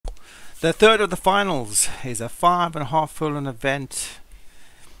The third of the finals is a 5.5 furlong event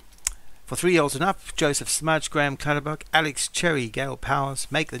for 3-year-olds and up. Joseph Smudge, Graham Clutterbuck, Alex Cherry, Gail Powers,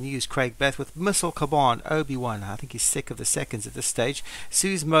 Make the News, Craig Bethworth, Missile Command, Obi-Wan. I think he's sick of the seconds at this stage.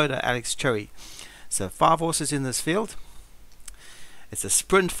 Sue's Motor, Alex Cherry. So 5 horses in this field. It's a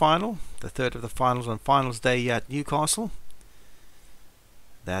sprint final, the third of the finals on finals day at Newcastle.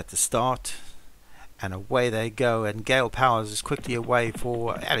 They're at the start. And away they go, and Gail Powers is quickly away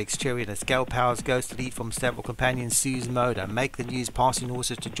for Alex Cherry, and as Gail Powers goes to lead from stable companion Sue's Motor. Make the News passing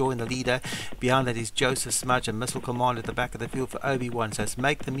horses to join the leader. Behind that is Joseph Smudge and Missile Command at the back of the field for Obi-Wan. So it's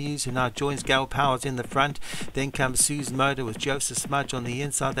Make the News who now joins Gail Powers in the front. Then comes Sue's Motor with Joseph Smudge on the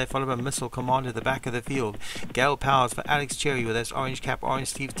inside. They follow by Missile Command at the back of the field. Gail Powers for Alex Cherry with those orange cap, orange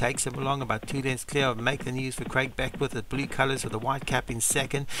sleeve, takes him along about 2 lengths clear of Make the News for Craig Beckwith, the blue colours with the white cap in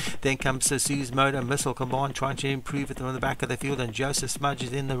second. Then comes Sue's Motor, Missile Command trying to improve it on the back of the field, and Joseph Smudge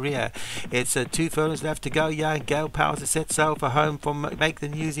is in the rear. It's 2 furlongs left to go. Yeah, Gail Powers has set sail for home from Make the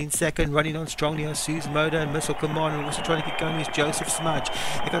News in second, running on strongly on Sue's Motor and Missile Command, and also trying to get going is Joseph Smudge.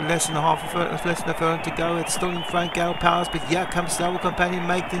 They've got less than a furlong to go. It's still in front, Gail Powers, but yeah, comes stable companion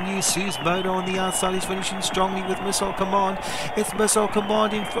Make the News. Sue's Motor on the outside is finishing strongly with Missile Command. It's Missile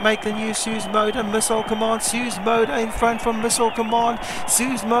Command in Make the News, Sue's Motor, Missile Command, Sue's Motor in front from Missile Command.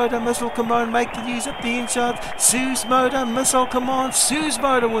 Sue's Motor, Missile Command, Make the News up the inside. Sue's Motor, Missile Command. Sue's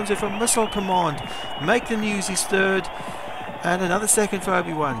Motor wins it from Missile Command. Make the News is third, and another second for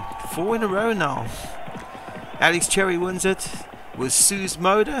Obi-Wan. 4 in a row now. Alex Cherry wins it with Sue's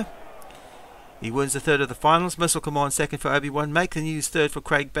Motor. He wins the third of the finals. Missile Command second for Obi-Wan. Make the News third for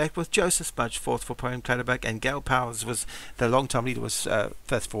Craig Beckwith. Joseph Smudge fourth for Graham Clutterbuck, and Gail Powers was the long-time leader, was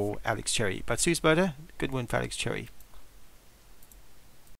fifth for Alex Cherry. But Sue's Motor, good win for Alex Cherry.